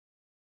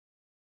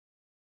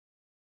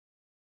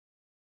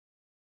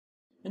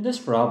In this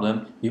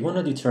problem, we want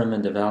to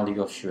determine the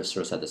value of shear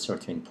stress at a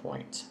certain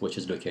point, which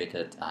is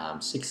located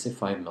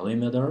 65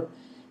 millimeter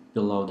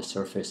below the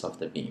surface of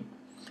the beam.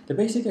 The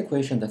basic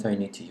equation that I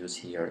need to use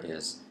here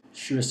is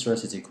shear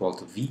stress is equal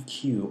to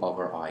VQ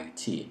over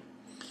IT.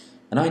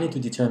 And I need to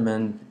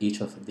determine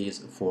each of these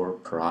four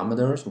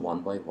parameters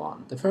one by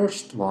one. The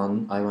first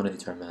one, I want to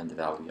determine the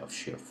value of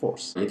shear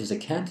force. It is a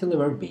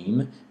cantilever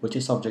beam which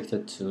is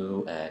subjected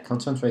to a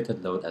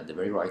concentrated load at the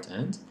very right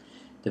end.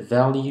 The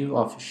value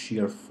of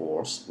shear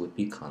force would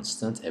be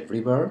constant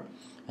everywhere,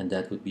 and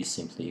that would be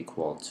simply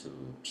equal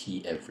to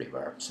P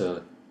everywhere.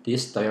 So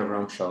this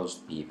diagram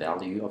shows the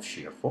value of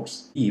shear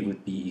force. E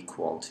would be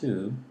equal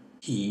to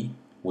P,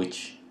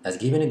 which as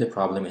given in the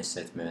problem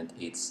statement,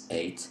 it's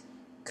 8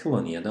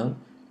 kilonewton,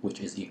 which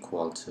is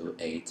equal to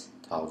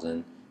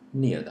 8,000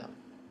 newton.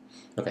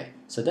 Okay,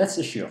 so that's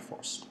the shear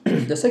force.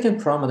 The second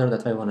parameter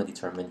that I want to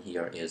determine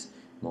here is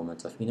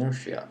moment of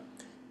inertia.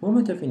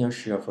 Moment of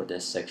inertia for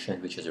this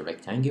section, which is a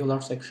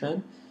rectangular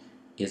section,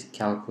 is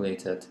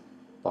calculated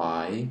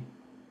by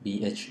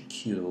BH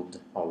cubed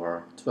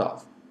over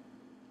 12.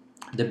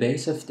 The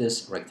base of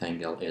this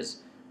rectangle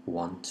is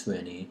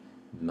 120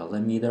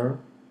 millimeter,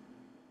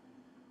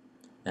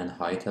 and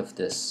height of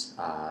this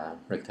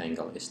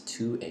rectangle is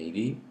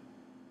 280,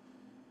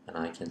 and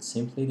I can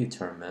simply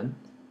determine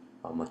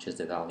how much is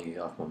the value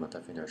of moment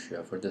of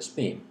inertia for this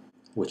beam,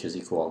 which is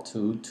equal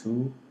to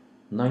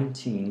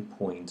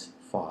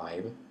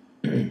 19.5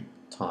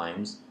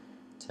 times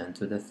 10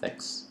 to the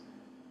 6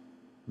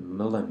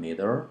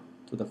 millimeter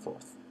to the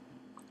fourth.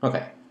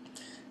 Okay,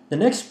 the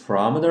next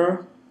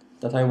parameter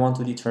that I want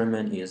to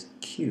determine is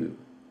Q,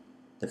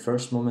 the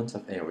first moment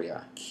of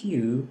area.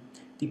 Q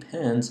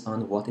depends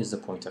on what is the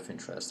point of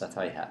interest that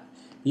I have.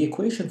 The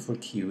equation for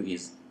Q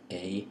is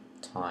A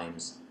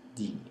times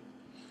D.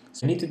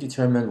 So I need to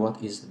determine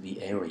what is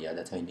the area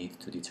that I need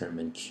to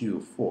determine Q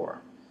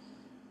for.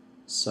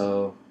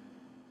 So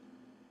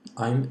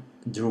I'm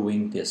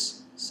drawing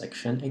this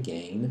section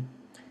again.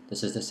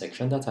 This is the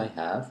section that I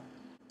have.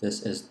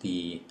 This is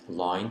the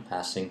line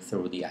passing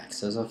through the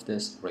axis of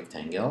this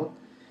rectangle.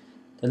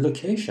 The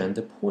location,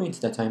 the point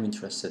that I'm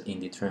interested in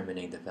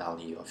determining the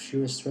value of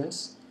shear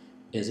stress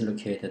is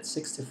located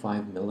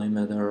 65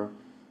 millimeter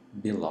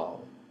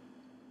below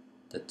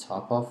the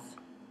top of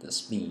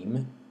this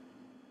beam.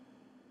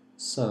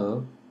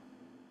 So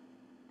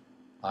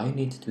I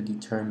need to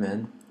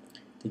determine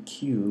the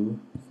Q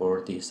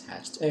for this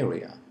hatched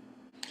area.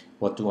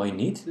 What do I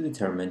need to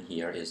determine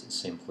here is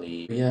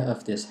simply area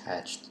of this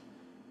hatched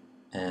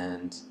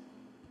and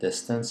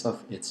distance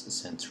of its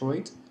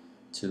centroid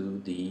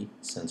to the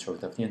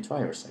centroid of the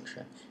entire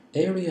section.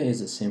 Area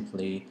is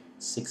simply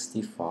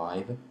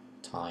 65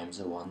 times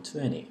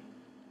 120.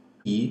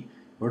 E,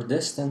 or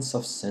distance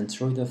of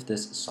centroid of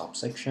this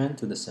subsection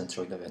to the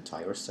centroid of the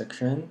entire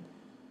section,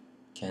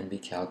 can be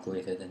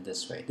calculated in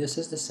this way. This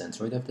is the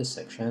centroid of the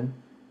section,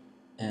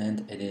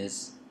 and it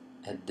is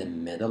at the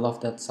middle of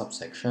that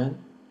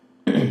subsection.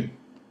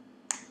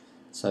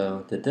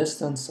 So the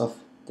distance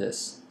of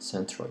this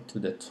centroid to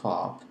the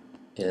top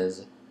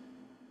is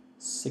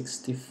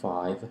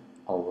 65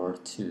 over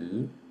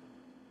 2.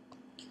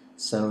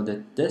 So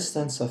the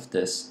distance of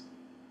this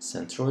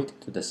centroid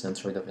to the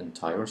centroid of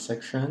entire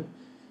section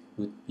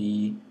would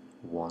be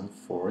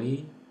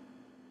 140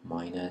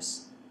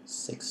 minus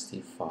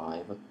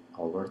 65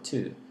 over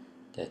 2.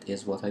 That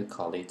is what I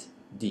call it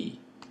D.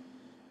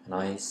 And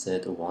I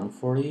said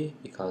 140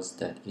 because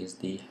that is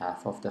the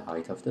half of the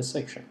height of the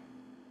section.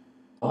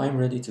 Now I'm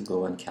ready to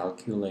go and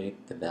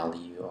calculate the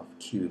value of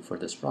Q for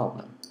this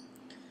problem.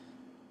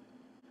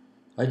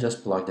 I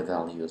just plug the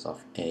values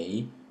of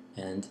A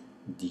and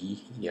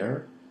D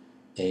here.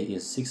 A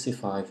is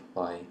 65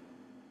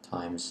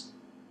 times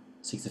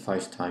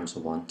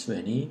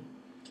 120,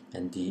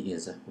 and D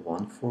is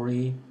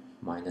 140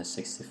 minus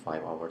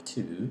 65 over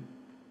 2.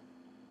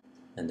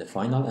 And the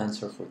final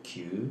answer for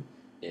Q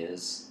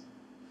is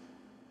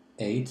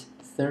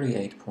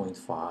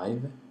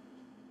 838.5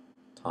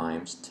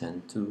 times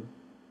 10 to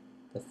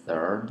the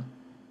third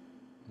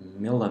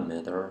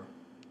millimeter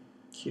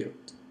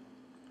cubed.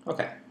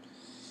 Okay,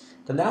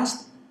 the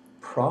last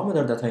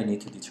parameter that I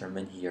need to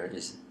determine here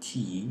is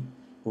T,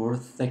 or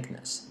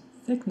thickness.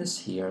 Thickness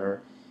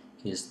here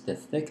is the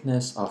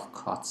thickness of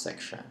cut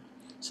section.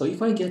 So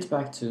if I get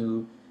back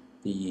to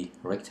the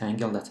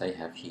rectangle that I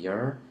have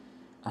here,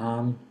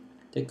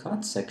 the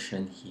cut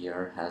section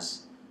here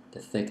has the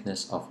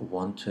thickness of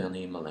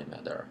 120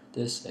 millimeter.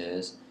 This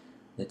is,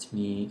 let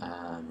me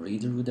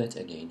redraw that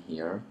again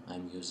here.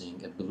 I'm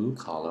using a blue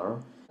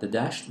color. The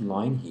dashed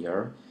line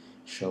here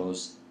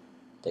shows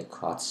the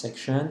cut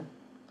section,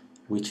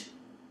 which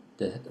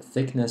the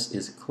thickness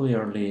is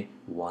clearly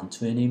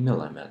 120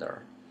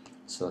 millimeter.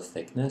 So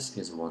thickness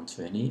is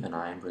 120, and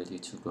I am ready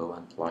to go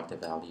and plug the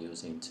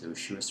values into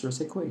shear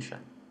stress equation.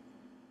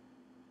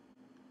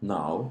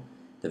 Now,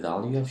 the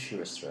value of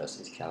shear stress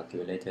is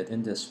calculated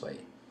in this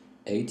way.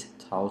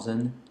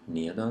 8,000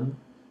 newton,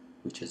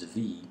 which is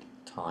V,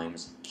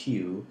 times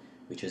Q,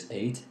 which is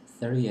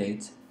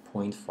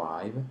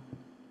 838.5,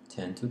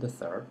 10 to the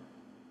third,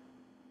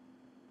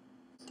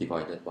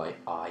 divided by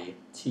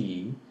IT,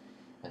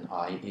 and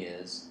I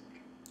is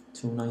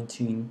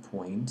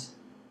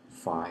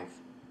 219.5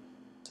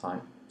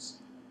 times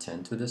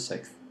 10 to the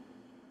 6th.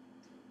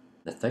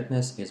 The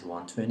thickness is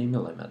 120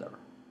 millimeter.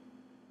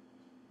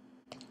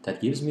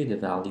 That gives me the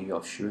value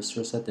of shear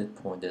stress at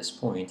this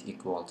point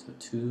equal to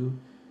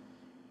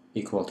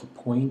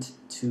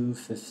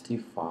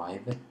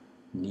 0.255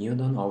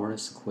 Newton over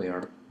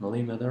squared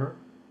millimeter,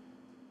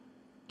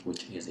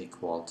 which is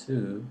equal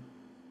to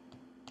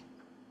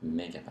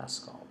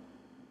megapascal.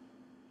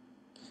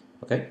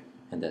 Okay,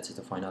 and that's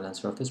the final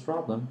answer of this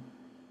problem.